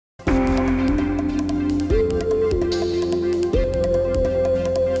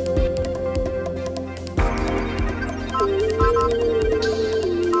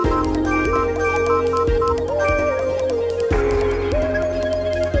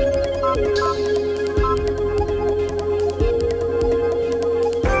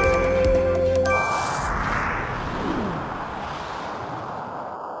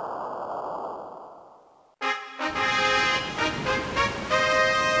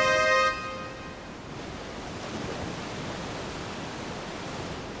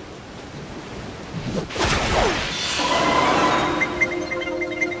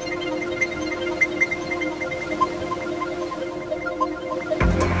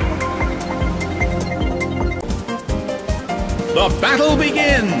The battle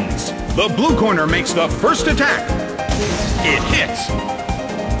begins! The blue corner makes the first attack. It hits.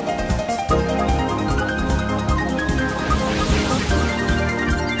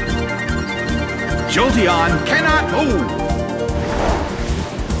 Jolteon cannot move.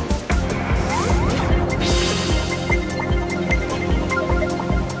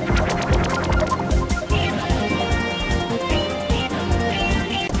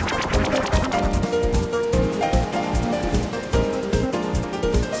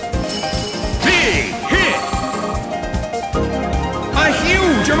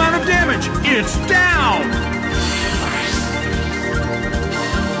 It's down!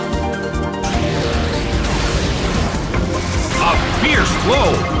 A fierce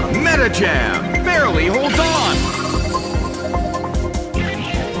blow! Medicham barely holds on!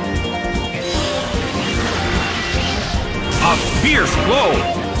 A fierce blow!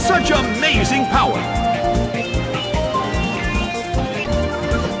 Such amazing power!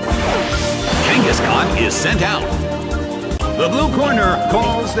 Kangaskhan is sent out. The blue corner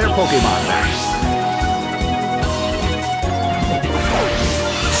calls their Pokemon back.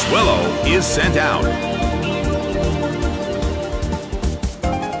 Swellow is sent out.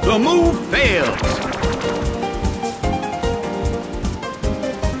 The move fails.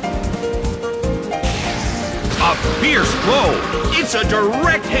 A fierce blow. It's a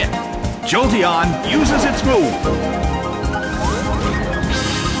direct hit. Jolteon uses its move.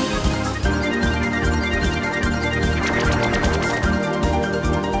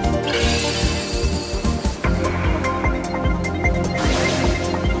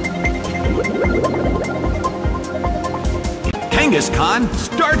 Kangaskhan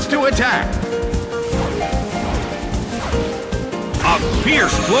starts to attack. A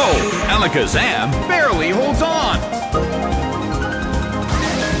fierce blow. Alakazam barely holds on.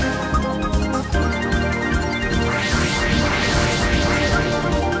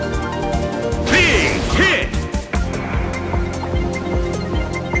 Big hit.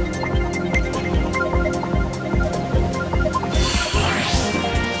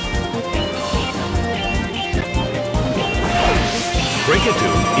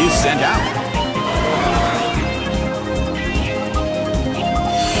 Kricketune is sent out.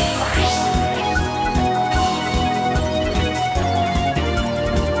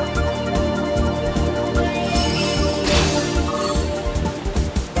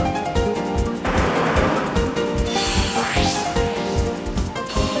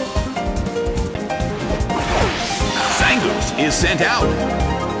 Zangoose is sent out.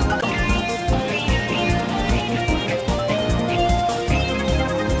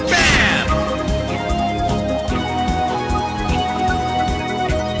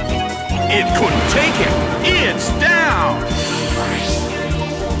 It couldn't take it. It's down.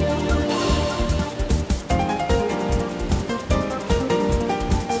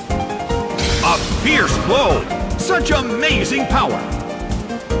 A fierce blow. Such amazing power.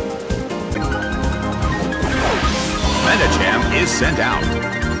 Medicham is sent out.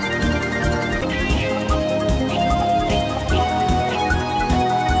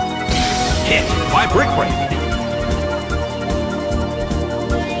 Hit by Brick Break.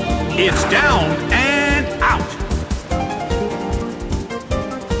 It's down and out.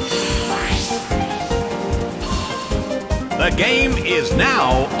 The game is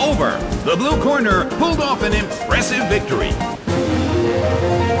now over. The blue corner pulled off an impressive victory.